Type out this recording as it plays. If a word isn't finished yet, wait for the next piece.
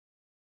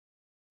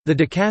The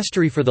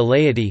Dicastery for the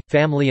Laity,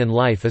 Family and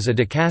Life is a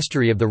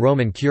dicastery of the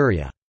Roman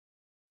Curia.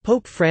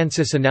 Pope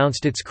Francis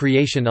announced its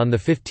creation on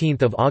 15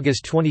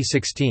 August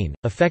 2016,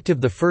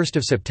 effective 1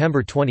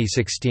 September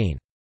 2016.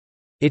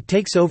 It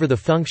takes over the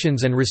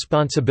functions and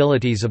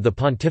responsibilities of the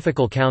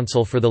Pontifical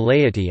Council for the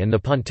Laity and the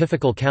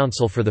Pontifical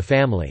Council for the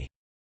Family.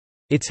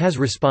 It has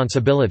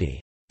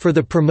responsibility for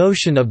the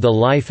promotion of the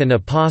life and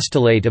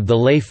apostolate of the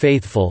lay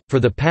faithful, for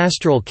the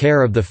pastoral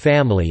care of the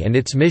family and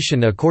its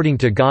mission according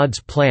to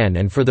God's plan,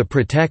 and for the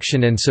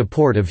protection and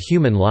support of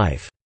human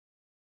life."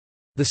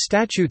 The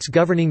statutes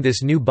governing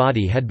this new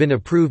body had been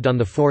approved on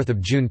 4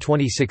 June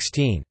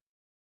 2016.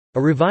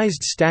 A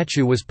revised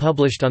statute was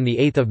published on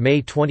 8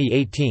 May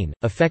 2018,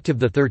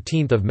 effective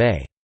 13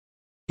 May.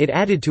 It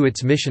added to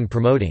its mission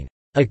promoting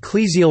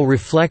ecclesial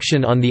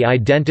reflection on the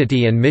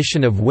identity and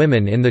mission of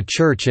women in the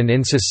Church and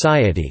in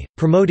society,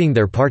 promoting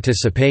their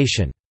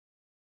participation.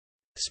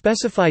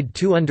 Specified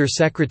 2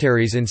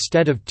 undersecretaries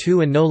instead of 2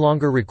 and no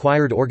longer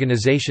required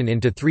organization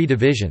into 3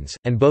 divisions,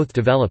 and both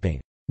developing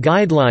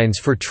guidelines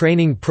for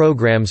training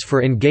programs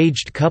for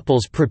engaged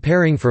couples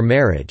preparing for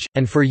marriage,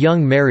 and for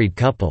young married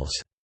couples,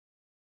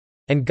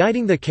 and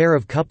guiding the care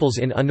of couples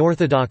in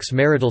unorthodox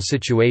marital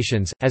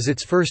situations. As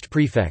its first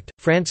prefect,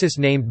 Francis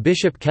named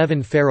Bishop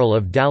Kevin Farrell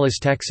of Dallas,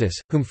 Texas,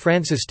 whom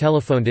Francis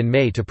telephoned in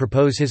May to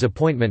propose his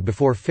appointment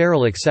before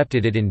Farrell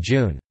accepted it in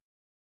June.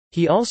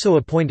 He also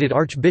appointed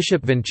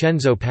Archbishop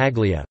Vincenzo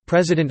Paglia,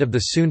 president of the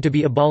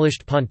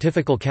soon-to-be-abolished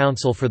Pontifical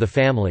Council for the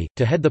Family,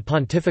 to head the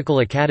Pontifical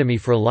Academy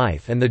for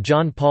Life and the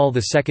John Paul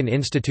II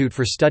Institute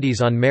for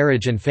Studies on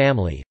Marriage and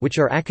Family, which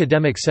are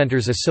academic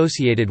centers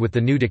associated with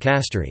the new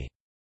dicastery.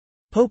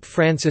 Pope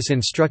Francis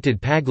instructed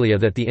Paglia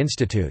that the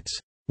institute's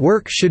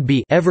work should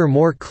be ever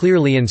more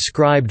clearly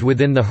inscribed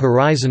within the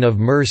horizon of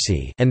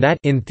mercy, and that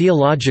in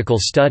theological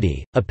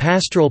study, a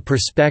pastoral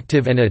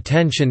perspective and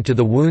attention to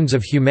the wounds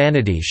of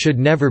humanity should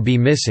never be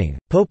missing.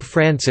 Pope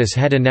Francis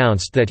had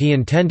announced that he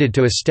intended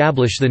to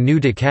establish the new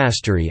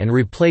dicastery and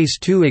replace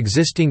 2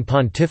 existing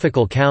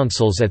pontifical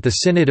councils at the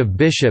Synod of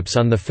Bishops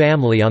on the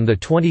Family on the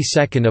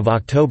 22nd of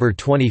October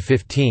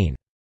 2015.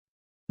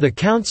 The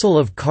Council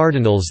of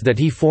Cardinals that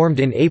he formed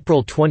in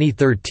April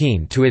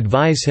 2013 to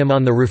advise him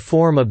on the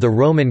reform of the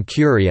Roman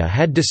Curia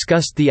had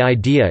discussed the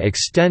idea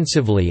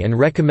extensively and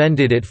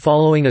recommended it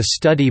following a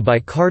study by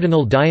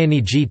Cardinal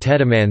Dionigi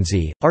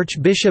Tedimanzi,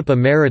 Archbishop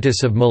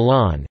Emeritus of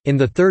Milan. In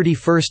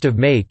 31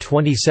 May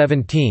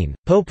 2017,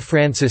 Pope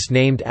Francis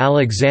named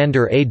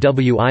Alexander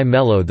Awi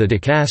Mello the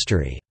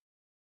dicastery's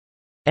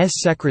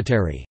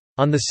secretary.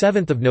 On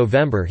 7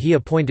 November he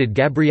appointed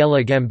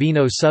Gabriella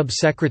Gambino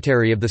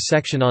Sub-Secretary of the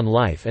Section on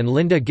Life and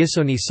Linda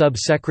Ghisoni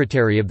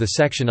Sub-Secretary of the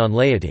Section on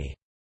Laity.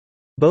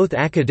 Both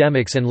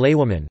academics and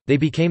laywomen, they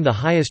became the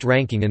highest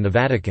ranking in the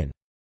Vatican.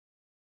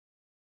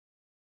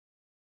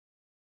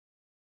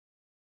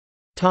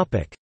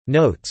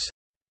 Notes.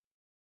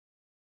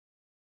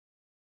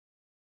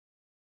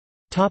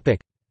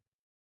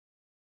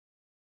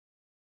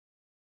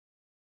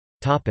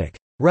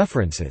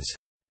 References.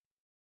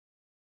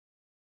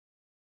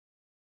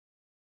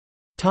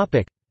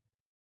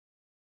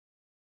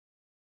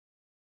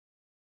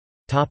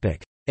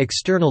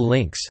 External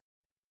links.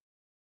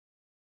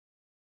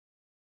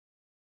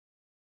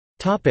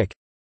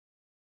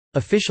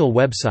 Official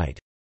website.